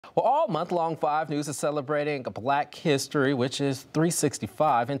Well, all month long, 5 News is celebrating Black History, which is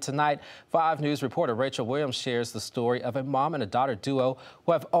 365. And tonight, 5 News reporter Rachel Williams shares the story of a mom and a daughter duo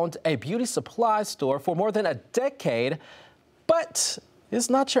who have owned a beauty supply store for more than a decade. But it's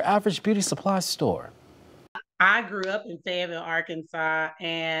not your average beauty supply store. I grew up in Fayetteville, Arkansas,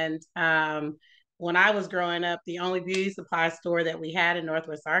 and when I was growing up, the only beauty supply store that we had in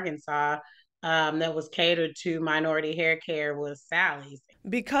Northwest Arkansas that was catered to minority hair care was Sally's.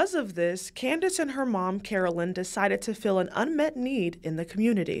 Because of this, Candace and her mom, Carolyn, decided to fill an unmet need in the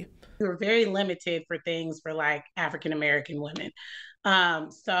community. We were very limited for things for like African American women.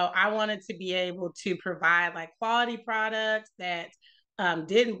 So I wanted to be able to provide like quality products that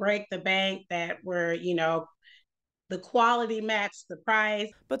didn't break the bank, that were, the quality matched the price.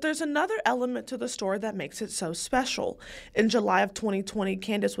 But there's another element to the store that makes it so special. In July of 2020,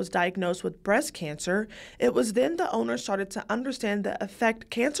 Candace was diagnosed with breast cancer. It was then the owner started to understand the effect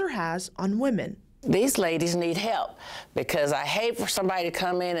cancer has on women. These ladies need help because I hate for somebody to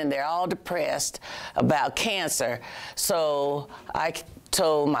come in and they're all depressed about cancer. So I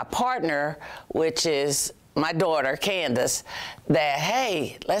told my partner, which is my daughter, Candace, that,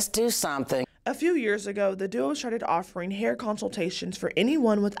 hey, let's do something. A few years ago, the duo started offering hair consultations for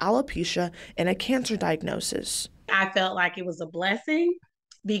anyone with alopecia and a cancer diagnosis. I felt like it was a blessing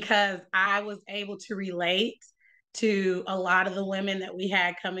because I was able to relate to a lot of the women that we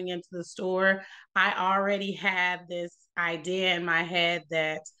had coming into the store. I already had this idea in my head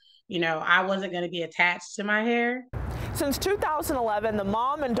that, I wasn't going to be attached to my hair. Since 2011, the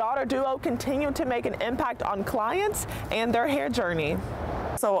mom and daughter duo continued to make an impact on clients and their hair journey.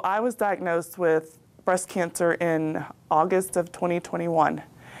 So I was diagnosed with breast cancer in August of 2021.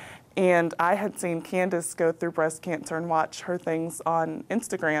 And I had seen Candace go through breast cancer and watch her things on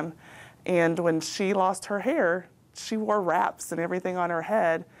Instagram. And when she lost her hair, she wore wraps and everything on her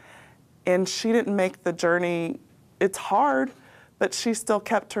head. And she didn't make the journey. It's hard, but she still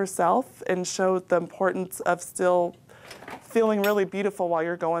kept herself and showed the importance of still feeling really beautiful while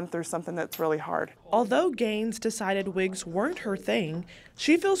you're going through something that's really hard. Although Gaines decided wigs weren't her thing,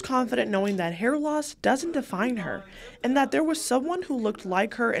 she feels confident knowing that hair loss doesn't define her and that there was someone who looked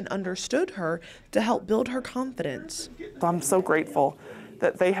like her and understood her to help build her confidence. I'm so grateful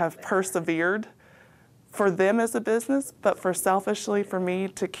that they have persevered for them as a business, but selfishly for me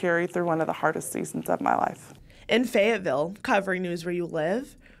to carry through one of the hardest seasons of my life. In Fayetteville, covering news where you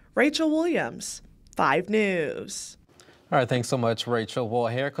live, Rachel Williams, 5 News. All right, thanks so much, Rachel. Well,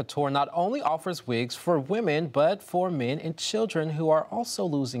 Hair Couture not only offers wigs for women, but for men and children who are also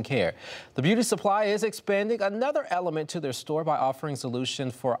losing hair. The beauty supply is expanding another element to their store by offering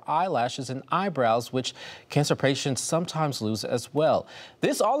solutions for eyelashes and eyebrows, which cancer patients sometimes lose as well.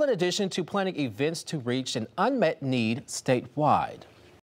 This all in addition to planning events to reach an unmet need statewide.